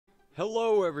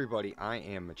Hello everybody, I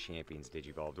am Machampions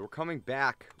Digivolved. We're coming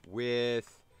back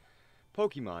with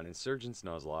Pokemon Insurgence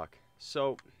Nuzlocke.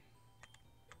 So,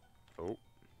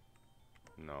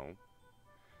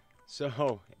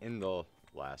 in the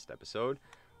last episode,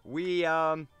 we,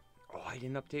 I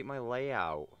didn't update my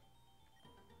layout.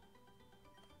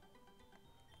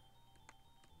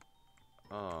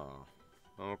 Oh,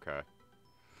 okay.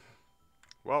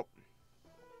 Well,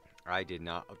 I did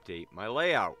not update my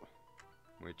layout,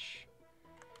 which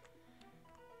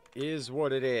is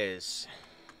what it is.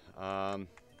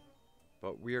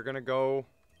 But we are gonna go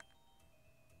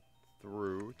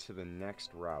through to the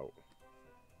next route.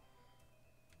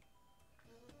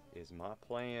 Is my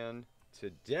plan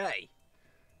today.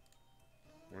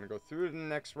 We're gonna go through to the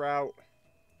next route,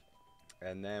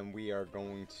 and then we are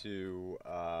going to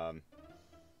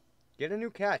get a new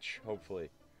catch, hopefully.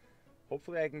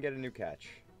 Hopefully I can get a new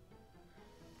catch.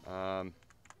 Okay.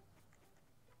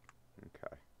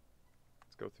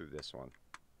 Let's go through this one.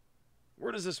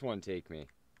 Where does this one take me?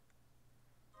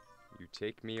 You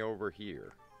take me over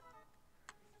here.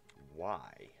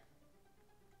 Why?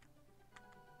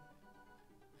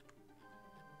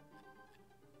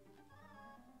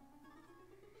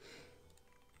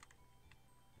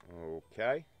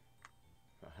 Okay.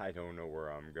 I don't know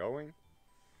where I'm going.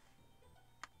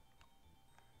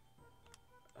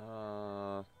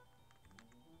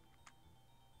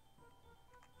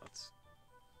 Let's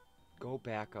go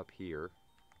back up here.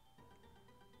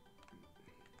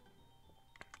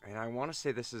 And I want to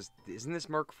say this is... Isn't this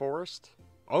Merc Forest?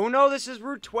 Oh no, this is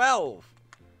Route 12!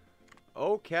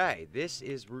 Okay, this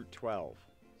is Route 12.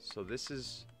 So this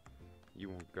is...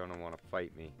 You're gonna want to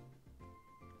fight me.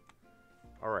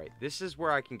 Alright, this is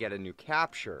where I can get a new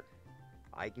capture.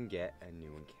 I can get a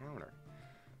new encounter.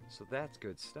 So that's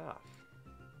good stuff.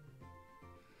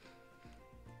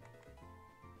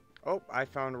 Oh, I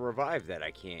found a revive that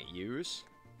I can't use.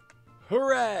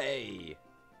 Hooray!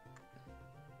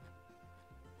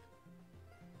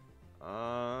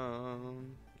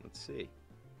 Let's see.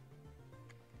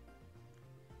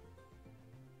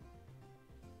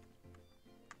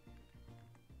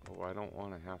 Oh, I don't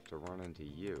want to have to run into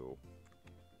you.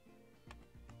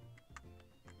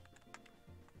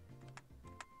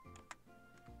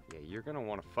 Yeah, you're gonna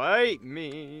want to fight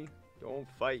me. Don't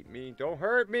fight me. Don't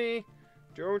hurt me.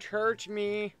 Don't hurt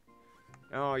me.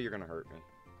 Oh, you're gonna hurt me.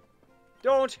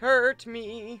 Don't hurt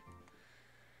me.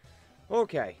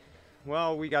 Okay.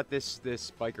 Well, we got this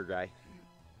biker guy.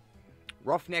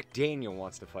 Roughneck Daniel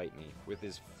wants to fight me with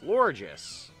his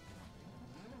Florges.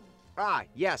 Ah,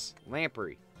 yes,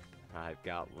 Lamprey. I've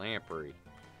got Lamprey.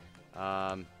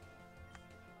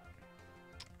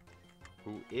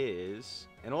 Who is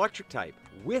an electric type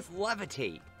with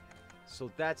Levitate. So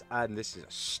that's, this is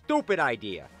a stupid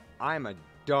idea. I'm a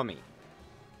dummy.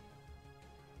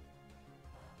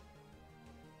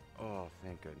 Oh,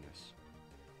 thank goodness.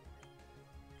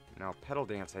 Now, Petal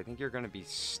Dance, I think you're going to be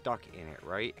stuck in it,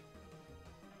 right?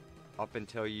 Up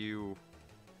until you...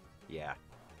 Yeah.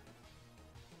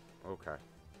 Okay.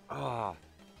 Ah.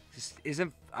 This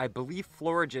isn't... I believe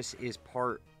Florges is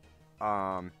part,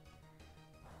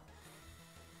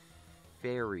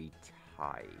 fairy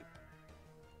type.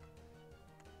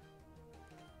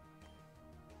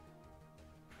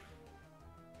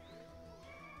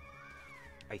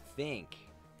 I think.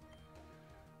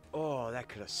 Oh, that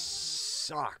could have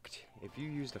sucked. If you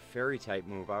used a fairy type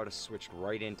move, I would have switched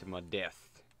right into my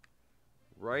death.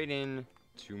 Right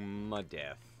into my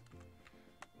death.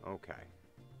 Okay.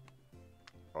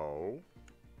 Oh.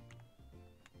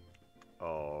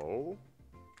 Oh.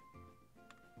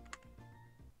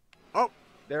 Oh!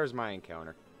 There's my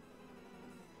encounter.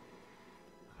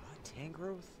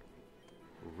 Tangrowth?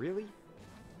 Really?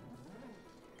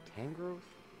 Tangrowth?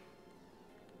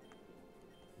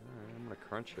 Alright, I'm gonna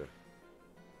crunch you.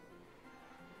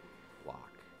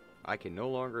 Lock. I can no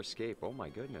longer escape. Oh my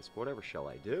goodness, whatever shall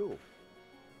I do?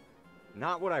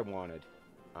 Not what I wanted.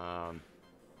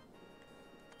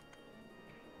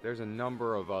 There's a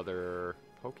number of other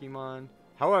Pokemon.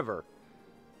 However,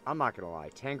 I'm not gonna lie,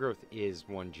 Tangrowth is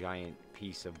one giant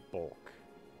piece of bulk.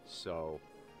 So,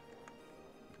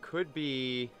 could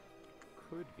be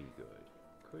good.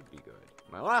 Could be good.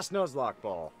 My last Nuzlocke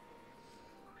ball.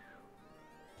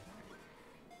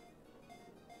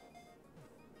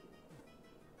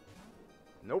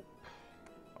 Nope.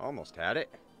 Almost had it.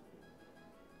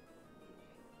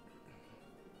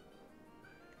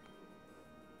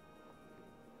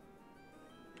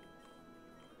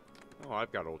 Oh,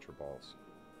 I've got Ultra Balls.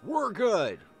 We're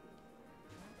good!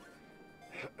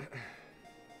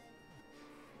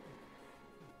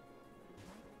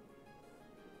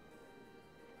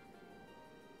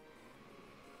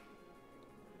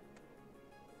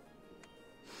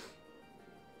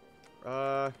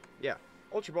 Yeah.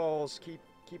 Ultra Balls, keep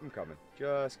them coming.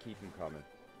 Just keep them coming.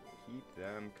 Keep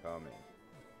them coming.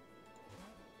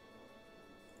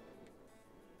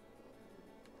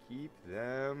 Keep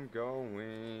them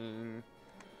going.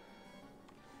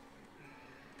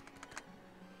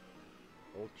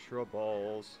 Ultra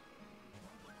Balls.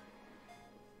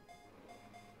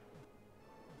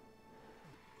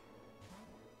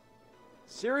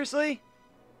 Seriously?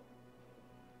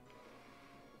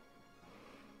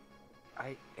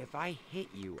 If I hit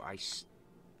you, I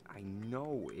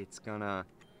know it's gonna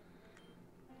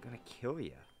kill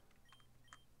you.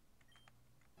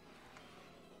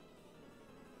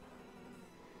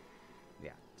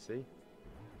 Yeah, see?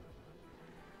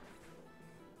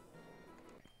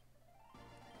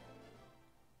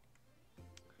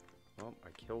 Well, I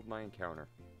killed my encounter.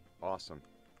 Awesome.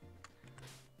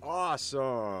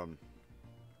 Awesome!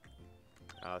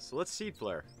 So let's Seed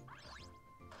Flare.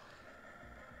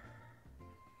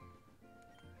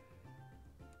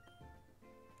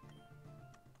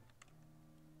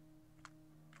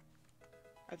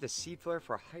 I have the Seed Flare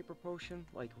for a Hyper Potion?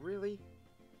 Like, really?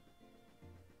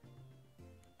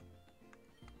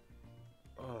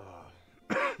 Ugh.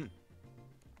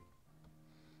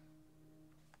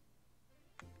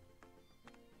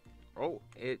 Oh,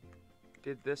 it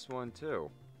did this one too.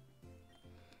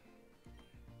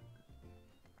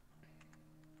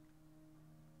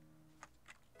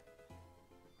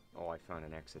 Oh, I found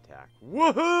an X attack.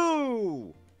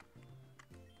 Woohoo!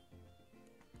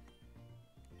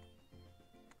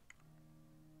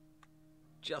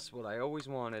 Just what I always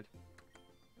wanted.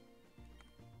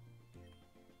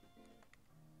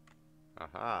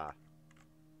 Aha.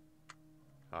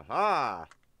 Aha.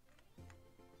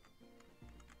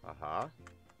 Aha.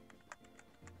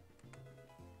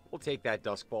 We'll take that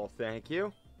Dusk Ball, thank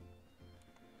you.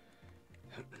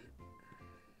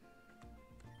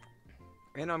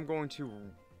 And I'm going to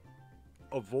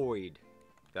avoid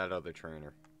that other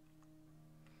trainer.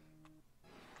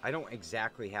 I don't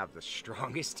exactly have the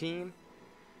strongest team.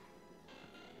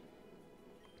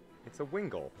 It's a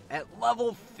Wingull at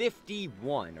level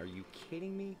 51. Are you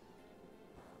kidding me?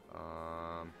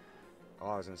 Oh,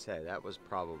 I was gonna say that was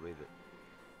probably the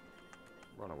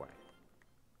run away.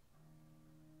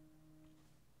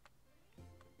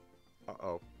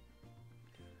 Uh-oh.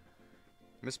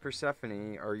 Miss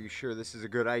Persephone, are you sure this is a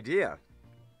good idea?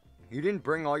 You didn't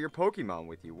bring all your Pokemon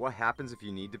with you. What happens if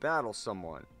you need to battle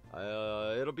someone?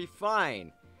 It'll be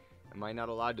fine. Am I not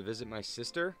allowed to visit my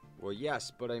sister? Well,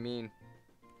 yes, but I mean,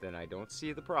 then I don't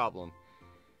see the problem.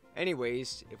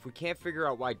 Anyways, if we can't figure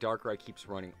out why Darkrai keeps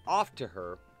running off to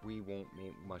her, we won't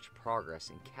make much progress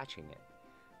in catching it.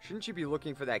 Shouldn't you be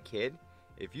looking for that kid?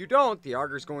 If you don't, the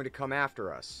Auger's going to come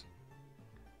after us.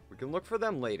 We can look for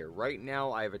them later. Right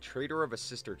now, I have a traitor of a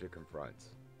sister to confront.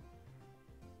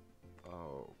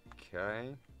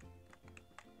 Okay.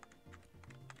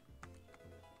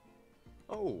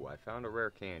 Oh, I found a rare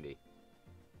candy.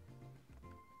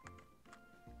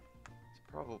 It's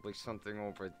probably something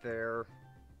over there.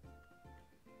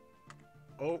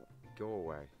 Oh, go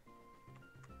away.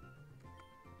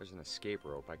 There's an escape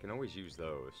rope. I can always use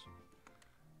those.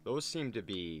 Those seem to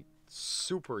be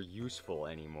super useful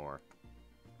anymore.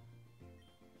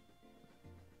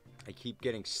 I keep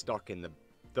getting stuck in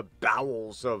the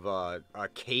bowels of a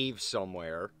cave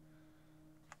somewhere.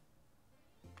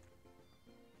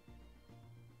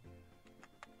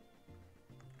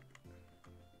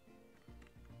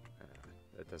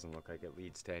 That doesn't look like it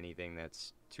leads to anything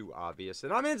that's too obvious.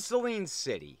 And I'm in Celine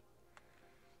City.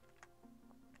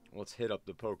 Let's hit up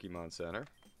the Pokemon Center.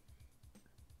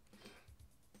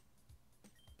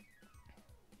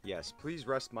 Yes, please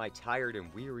rest my tired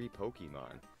and weary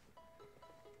Pokemon.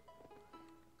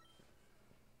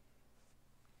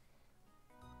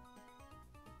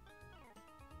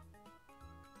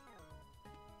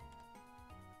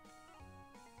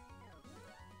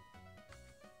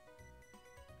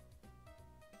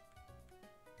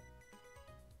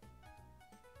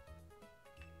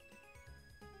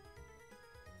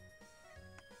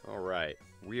 Alright,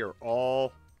 we are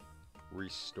all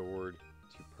restored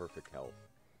to perfect health.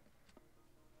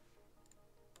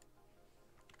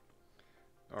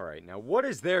 Alright, now what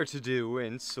is there to do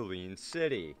in Celine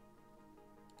City?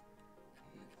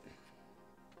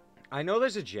 I know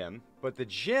there's a gym, but the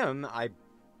gym, I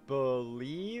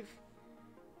believe...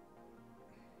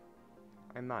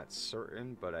 I'm not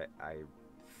certain, but I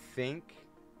think...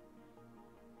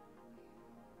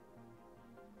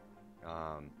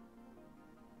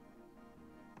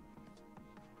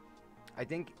 I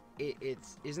think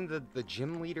isn't the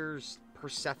gym leader's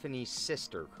Persephone's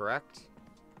sister, correct?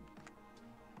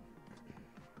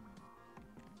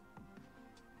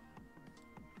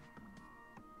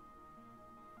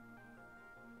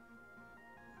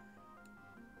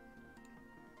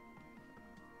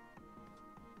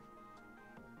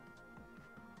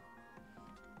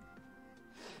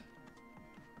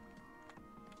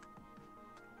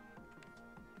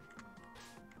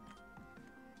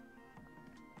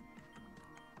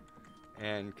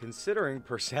 And considering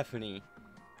Persephone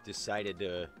decided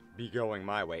to be going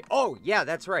my way. Oh, yeah,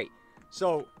 that's right.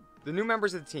 So, the new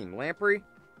members of the team, Lamprey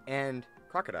and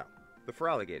Crocodile, the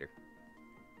Feraligator.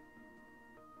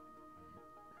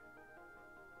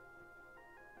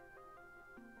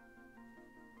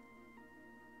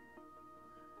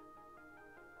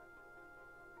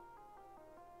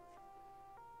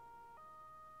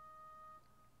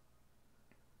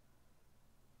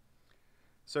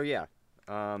 So yeah,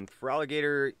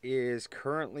 Feraligator is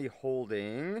currently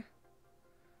holding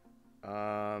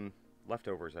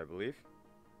leftovers, I believe.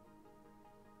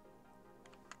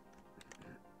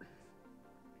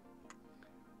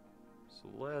 So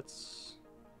let's...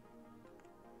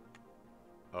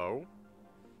 Oh.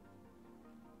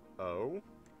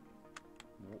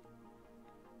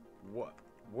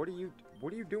 What are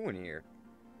you doing here?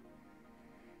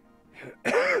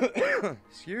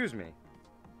 Excuse me.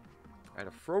 I had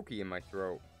a froakie in my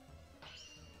throat.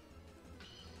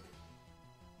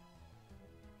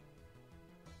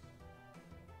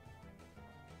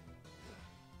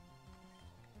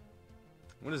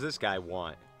 What does this guy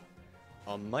want?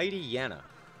 A mighty Yenna.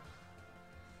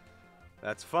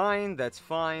 That's fine, that's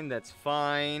fine, that's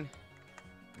fine.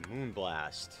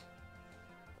 Moonblast.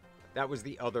 That was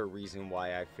the other reason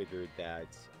why I figured that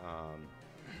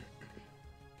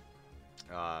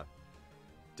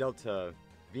Delta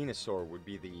Venusaur would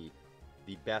be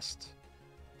the best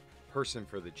person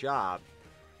for the job,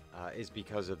 is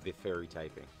because of the fairy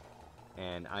typing.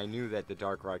 And I knew that the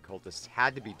Darkrai cultists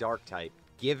had to be dark type,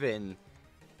 given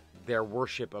their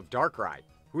worship of Darkrai,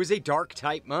 who is a dark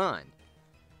type mon.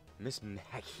 Miss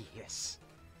Magius.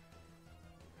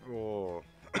 Oh.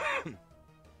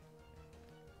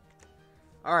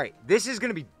 Alright, this is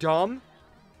gonna be dumb.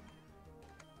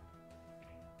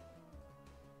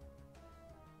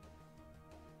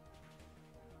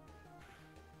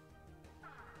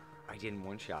 I didn't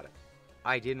one-shot it.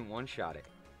 I didn't one-shot it.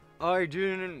 I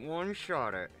didn't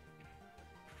one-shot it.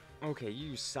 Okay, you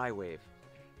use Psywave.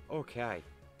 Okay.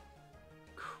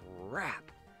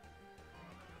 Crap.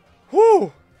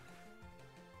 Whew!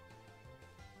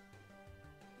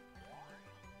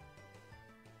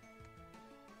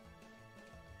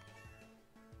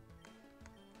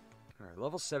 Alright,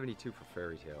 level 72 for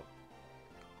Fairy Tail.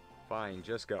 Fine,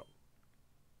 just go.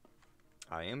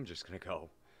 I am just gonna go.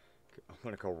 I'm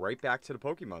gonna go right back to the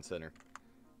Pokemon Center.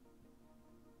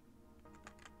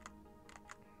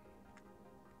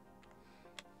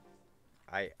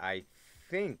 I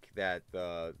think that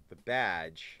the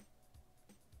badge,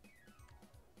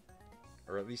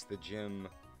 or at least the gym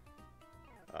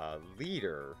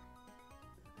leader,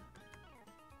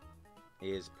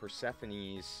 is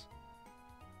Persephone's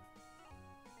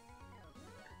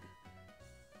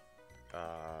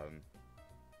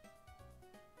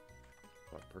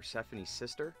what, Persephone's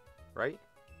sister, right?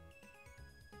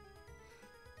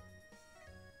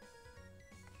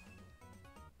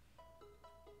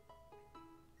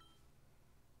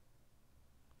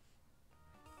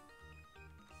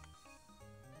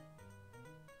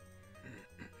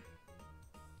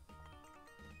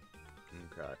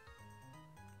 Okay.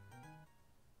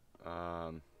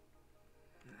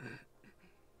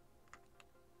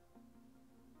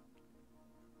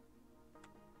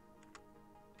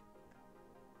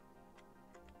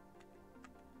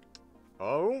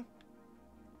 Oh?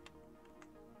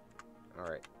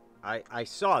 Alright. I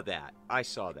saw that. I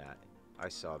saw that. I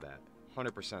saw that.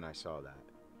 100% I saw that.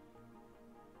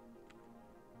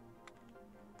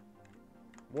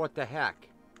 What the heck?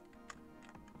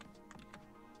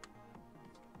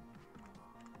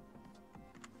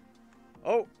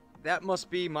 Oh, that must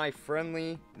be my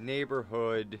friendly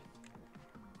neighborhood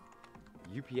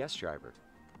UPS driver.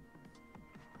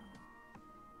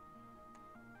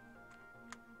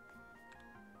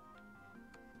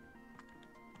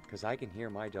 Because I can hear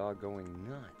my dog going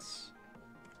nuts.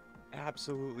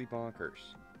 Absolutely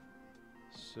bonkers.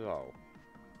 So.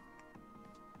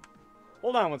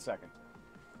 Hold on one second.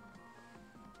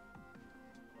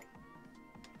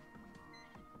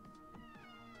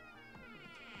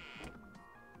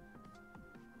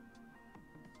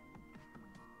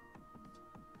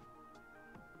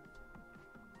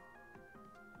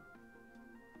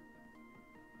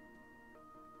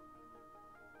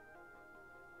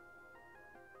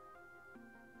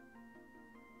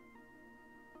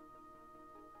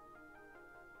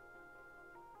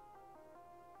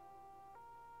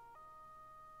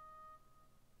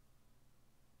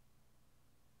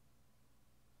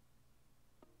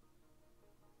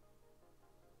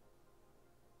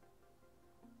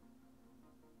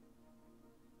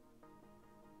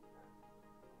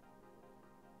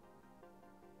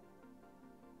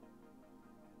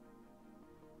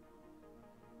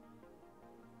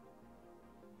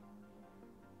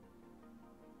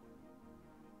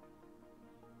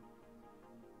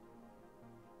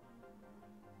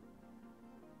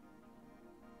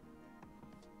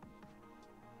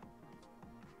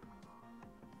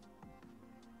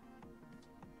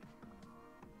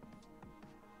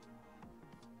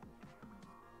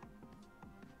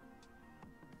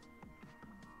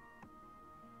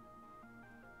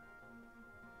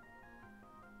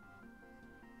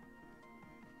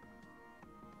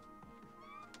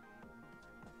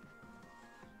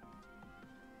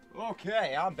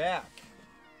 Okay, I'm back.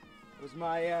 It was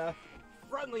my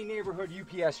friendly neighborhood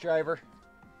UPS driver.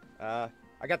 I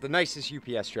got the nicest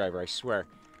UPS driver, I swear.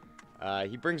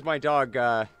 He brings my dog,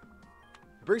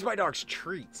 brings my dog's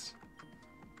treats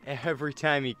every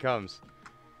time he comes.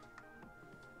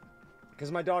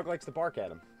 Because my dog likes to bark at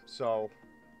him, so...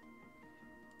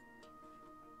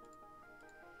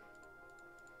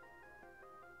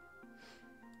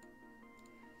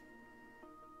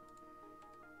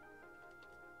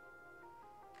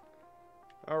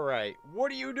 Alright,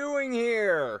 what are you doing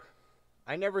here?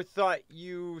 I never thought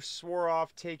you swore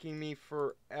off taking me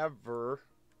forever.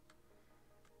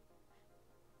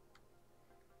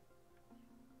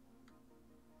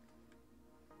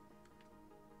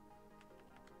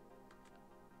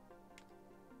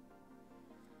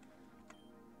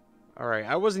 Alright,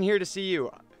 I wasn't here to see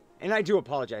you. And I do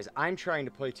apologize. I'm trying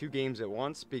to play 2 games at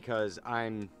once because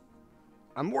I'm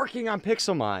working on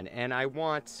Pixelmon and I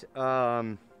want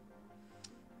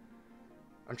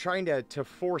I'm trying to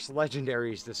force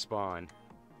legendaries to spawn,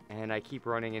 and I keep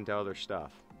running into other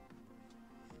stuff.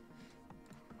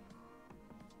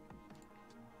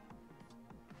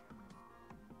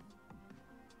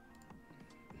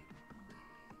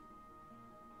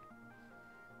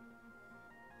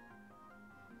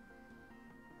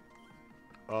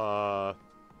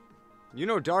 You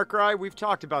know Darkrai? We've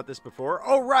talked about this before.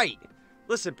 Oh, right!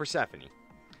 Listen, Persephone.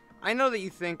 I know that you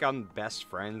think I'm best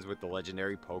friends with the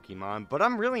legendary Pokemon, but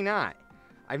I'm really not.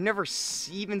 I've never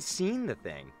even seen the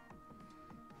thing.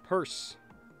 Purse.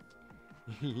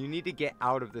 You need to get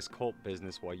out of this cult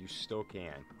business while you still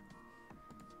can.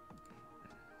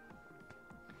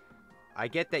 I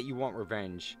get that you want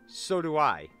revenge. So do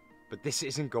I. But this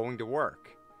isn't going to work.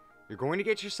 You're going to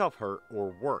get yourself hurt,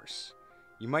 or worse.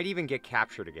 You might even get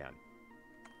captured again.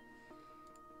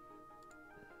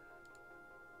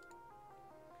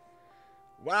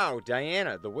 Wow,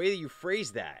 Diana, the way that you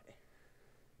phrased that.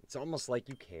 It's almost like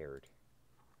you cared.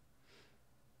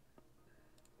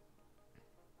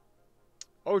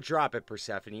 Oh, drop it,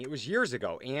 Persephone. It was years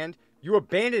ago, and you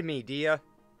abandoned me, Dia.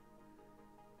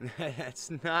 That's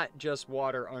not just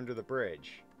water under the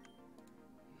bridge.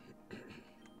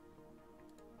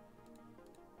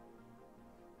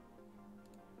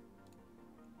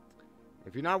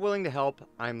 If you're not willing to help,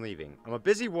 I'm leaving. I'm a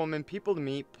busy woman, people to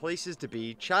meet, places to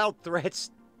be, child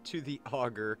threats to the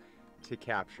augur to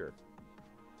capture.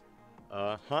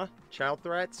 Huh? Child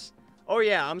threats? Oh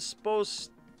yeah, I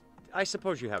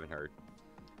suppose you haven't heard.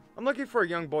 I'm looking for a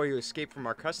young boy who escaped from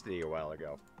our custody a while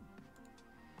ago.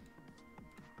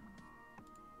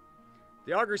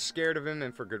 The augur's scared of him,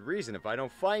 and for good reason. If I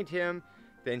don't find him,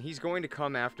 then he's going to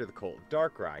come after the cult of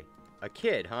Darkrai. A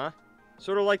kid, huh?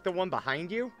 Sort of like the one behind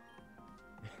you?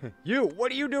 You,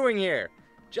 what are you doing here?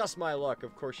 Just my luck.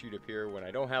 Of course you'd appear when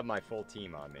I don't have my full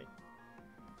team on me.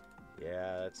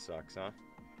 Yeah, that sucks, huh?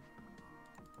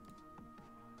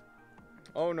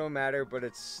 Oh, no matter, but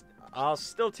I'll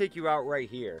still take you out right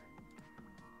here.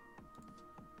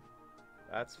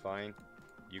 That's fine.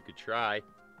 You could try.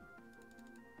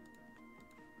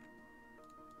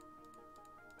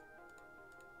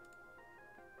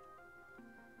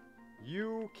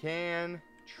 You can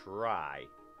try.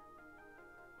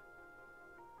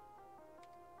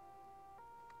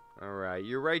 Alright,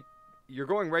 you're right. You're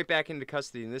going right back into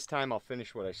custody, and this time I'll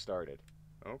finish what I started.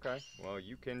 Okay, well,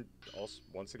 you can also,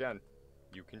 once again,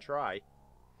 you can try.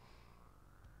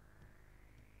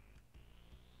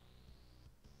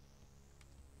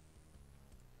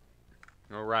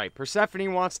 Alright,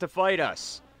 Persephone wants to fight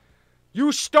us.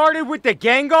 You started with the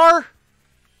Gengar?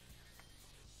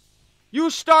 You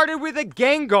started with a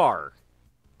Gengar!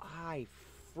 I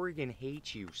friggin'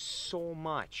 hate you so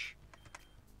much.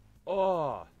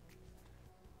 Oh.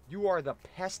 You are the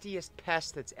pestiest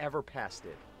pest that's ever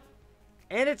pested.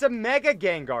 And it's a Mega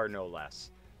Gengar, no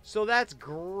less. So that's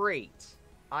great.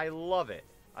 I love it.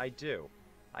 I do.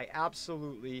 I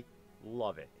absolutely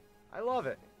love it. I love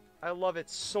it. I love it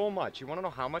so much. You want to know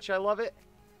how much I love it?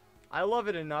 I love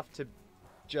it enough to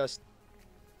just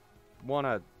want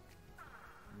to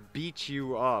beat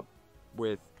you up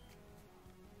with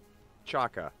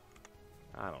Chaka.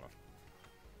 I don't know.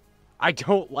 I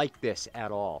don't like this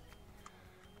at all.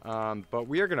 But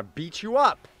we are going to beat you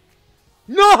up.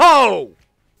 No!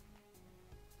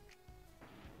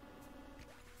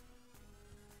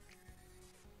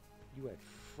 You had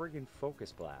friggin'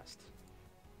 Focus Blast.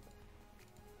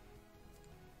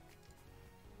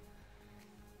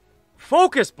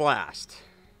 Focus Blast!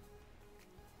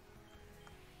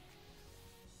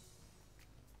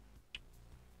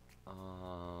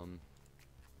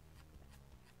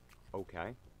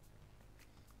 Okay.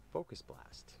 Focus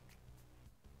Blast.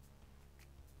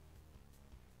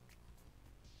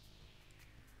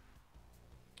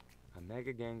 A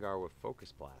Mega Gengar with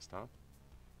Focus Blast, huh?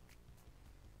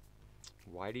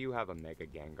 Why do you have a Mega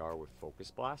Gengar with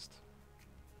Focus Blast?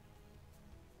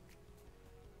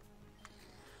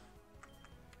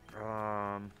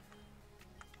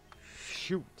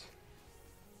 Shoot.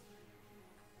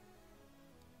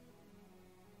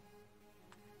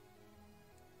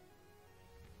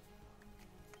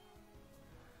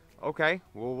 Okay,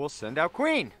 well, we'll send out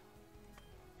Queen,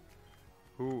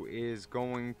 who is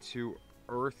going to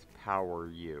Earth Power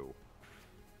you.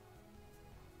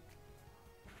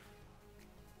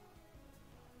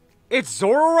 It's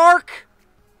Zoroark?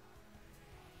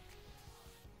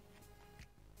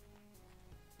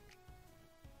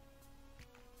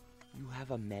 You have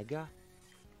a Mega?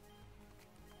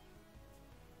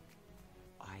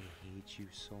 I hate you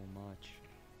so much.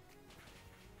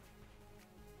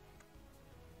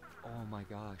 Oh my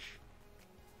gosh.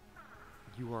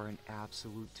 You are an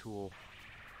absolute tool.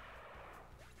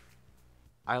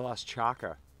 I lost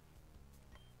Chaka.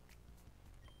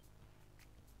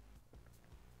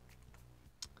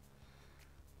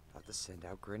 About to send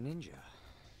out Greninja.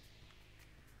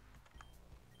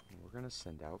 And we're gonna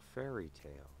send out Fairy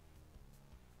Tail.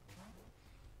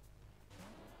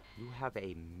 You have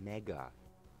a Mega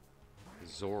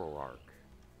Zoroark.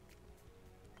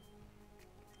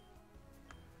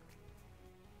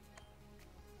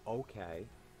 Okay.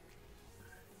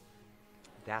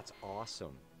 That's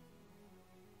awesome.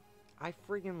 I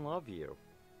friggin' love you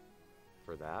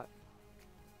for that.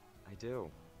 I do.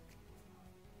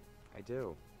 I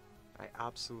do. I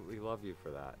absolutely love you for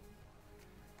that.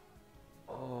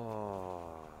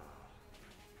 Oh.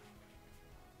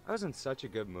 I was in such a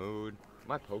good mood.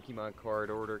 My Pokemon card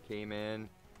order came in.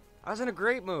 I was in a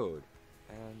great mood.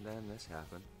 And then this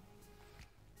happened.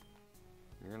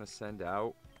 You're gonna send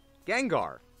out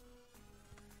Gengar.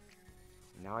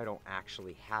 Now I don't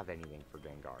actually have anything for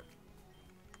Gengar.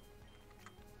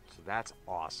 So that's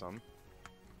awesome.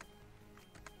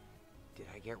 Did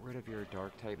I get rid of your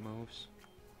dark type moves?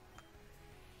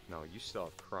 No, you still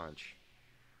have Crunch.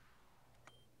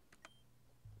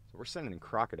 So we're sending in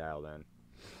Crocodile then.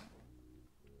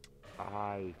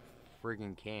 I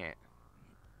friggin' can't.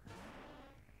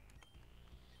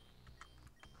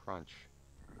 Crunch.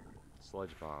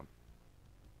 Sludge Bomb.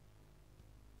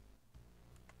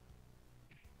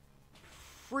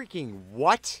 Freaking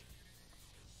what?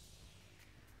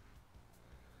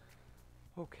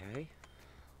 Okay.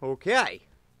 Okay.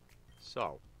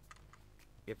 So,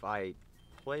 if I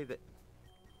play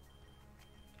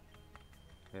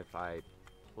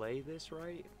this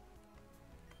right,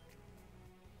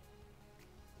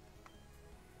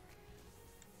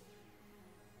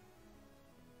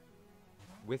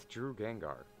 withdrew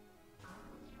Gengar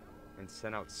and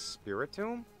sent out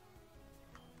Spiritomb?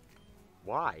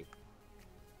 Why?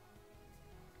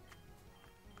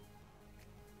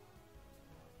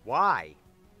 Why?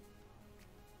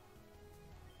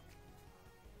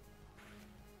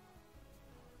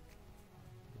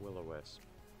 Will-O-Wisp.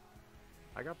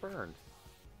 I got burned.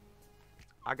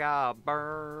 I got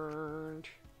burned.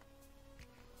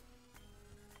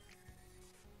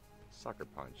 Sucker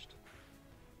punched.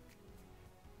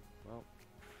 Well,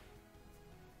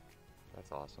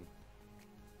 that's awesome.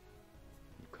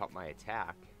 You cut my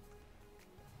attack.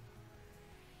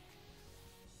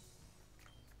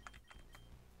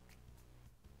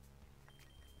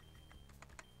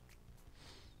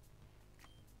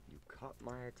 You cut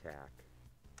my attack.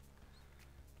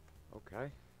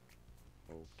 Okay.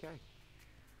 Okay.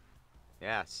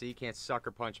 Yeah, see, you can't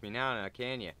sucker punch me now,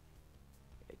 can you?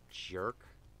 You jerk.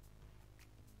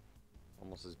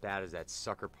 Almost as bad as that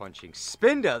sucker punching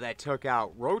Spinda that took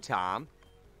out Rotom.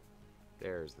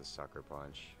 There's the sucker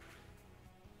punch.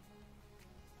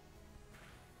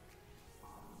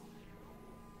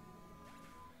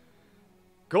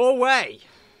 Go away!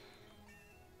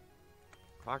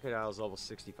 Crocodile's level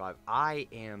 65. I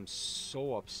am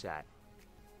so upset.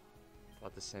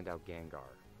 About to send out Gengar.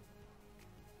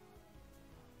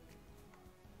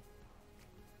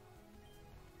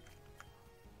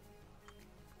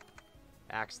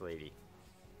 Axe Lady.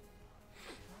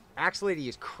 Axe Lady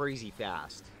is crazy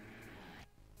fast.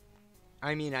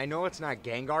 I mean, I know it's not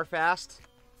Gengar fast.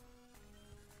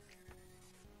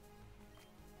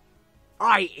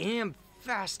 I am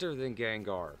faster than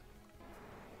Gengar.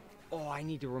 Oh, I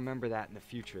need to remember that in the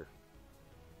future.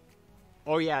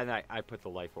 Oh yeah, and I put the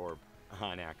Life Orb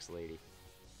on Axe Lady.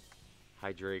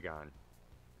 Hydreigon.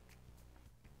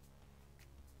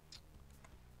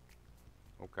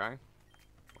 Okay.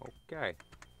 Okay.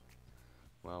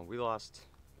 Well, we lost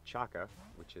Chaka,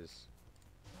 which is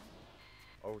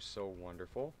oh so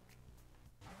wonderful.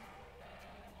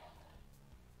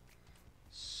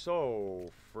 so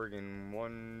friggin'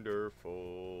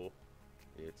 wonderful.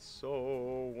 It's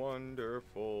so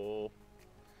wonderful.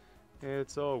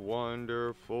 It's a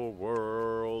wonderful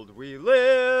world we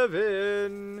live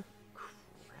in.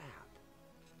 Crap.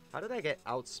 How did I get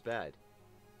outsped?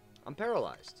 I'm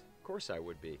paralyzed. Of course I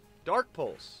would be. Dark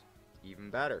Pulse. Even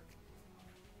better.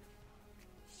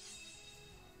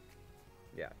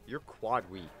 Yeah, you're quad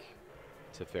weak,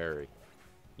 Teferi.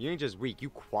 You ain't just weak, you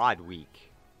quad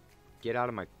weak. Get out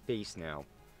of my face now.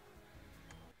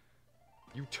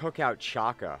 You took out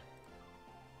Chaka.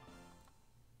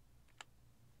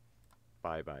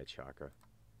 Bye-bye, Chaka.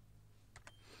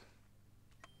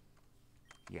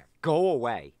 Yeah, go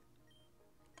away.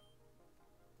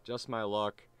 Just my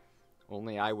luck.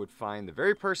 Only I would find the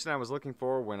very person I was looking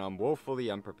for when I'm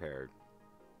woefully unprepared.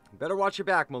 Better watch your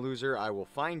back, my loser. I will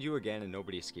find you again and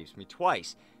nobody escapes me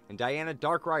twice. And Diana,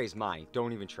 Darkrai is mine.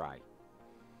 Don't even try.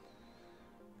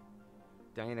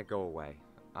 Diana, go away.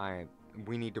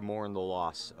 We need to mourn the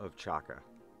loss of Chaka.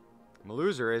 My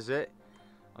loser, is it?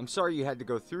 I'm sorry you had to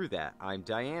go through that. I'm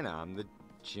Diana. I'm the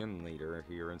gym leader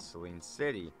here in Selene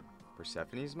City.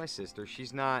 Persephone is my sister.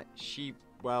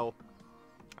 Well,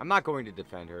 I'm not going to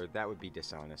defend her. That would be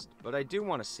dishonest. But I do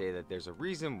want to say that there's a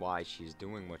reason why she's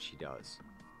doing what she does.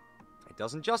 It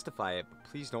doesn't justify it, but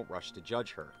please don't rush to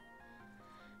judge her.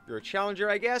 You're a challenger,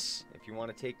 I guess. If you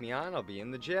want to take me on, I'll be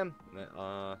in the gym.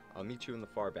 I'll meet you in the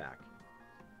far back.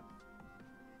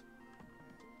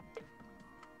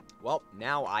 Well,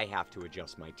 now I have to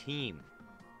adjust my team.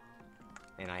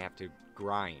 And I have to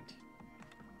grind.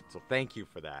 So thank you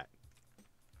for that.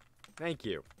 Thank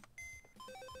you.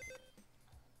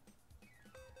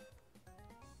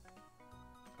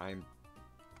 I'm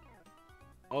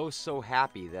oh so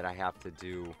happy that I have to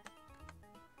do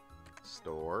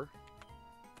store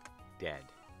dead.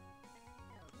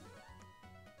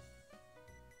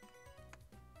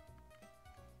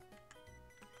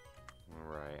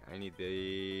 Alright, I need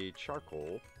the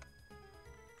charcoal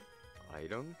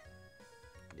item.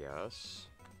 Yes.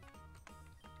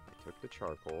 I took the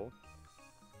charcoal.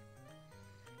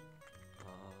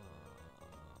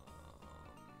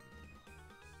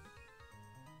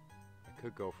 I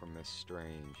could go for Miss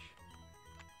Strange.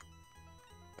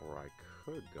 Or I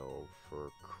could go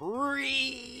for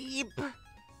Creep!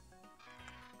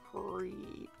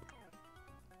 Creep.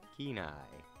 Kenai.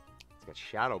 It's got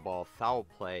Shadow Ball, Foul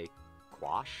Play,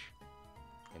 Quash,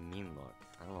 and Mean Look.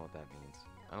 I don't know what that means.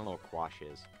 I don't know what Quash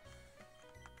is.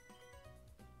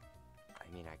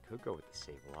 I mean, I could go with the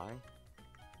Sableye.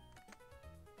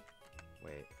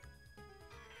 Wait.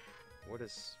 What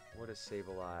does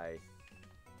Sableye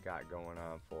got going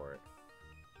on for it?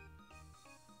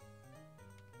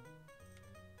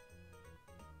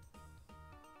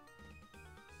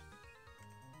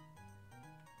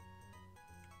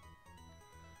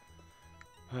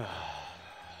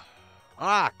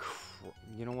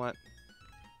 You know what?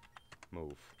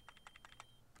 Move.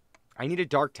 I need a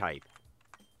dark type.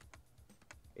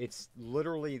 It's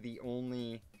literally the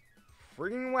only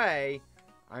frigging way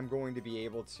I'm going to be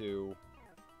able to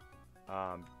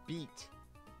beat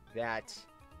that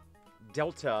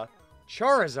Delta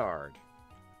Charizard.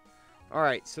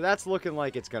 Alright, so that's looking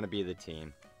like it's going to be the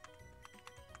team.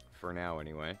 For now,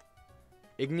 anyway.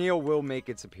 Igneel will make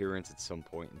its appearance at some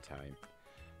point in time.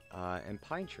 And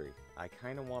Pine Tree. I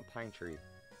kind of want Pine Tree.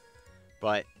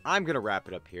 But I'm going to wrap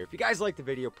it up here. If you guys liked the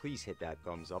video, please hit that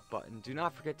thumbs up button. Do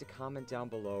not forget to comment down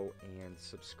below and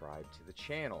subscribe to the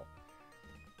channel.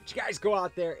 But you guys go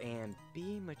out there and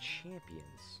be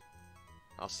Machampions.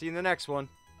 I'll see you in the next one.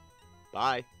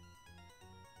 Bye.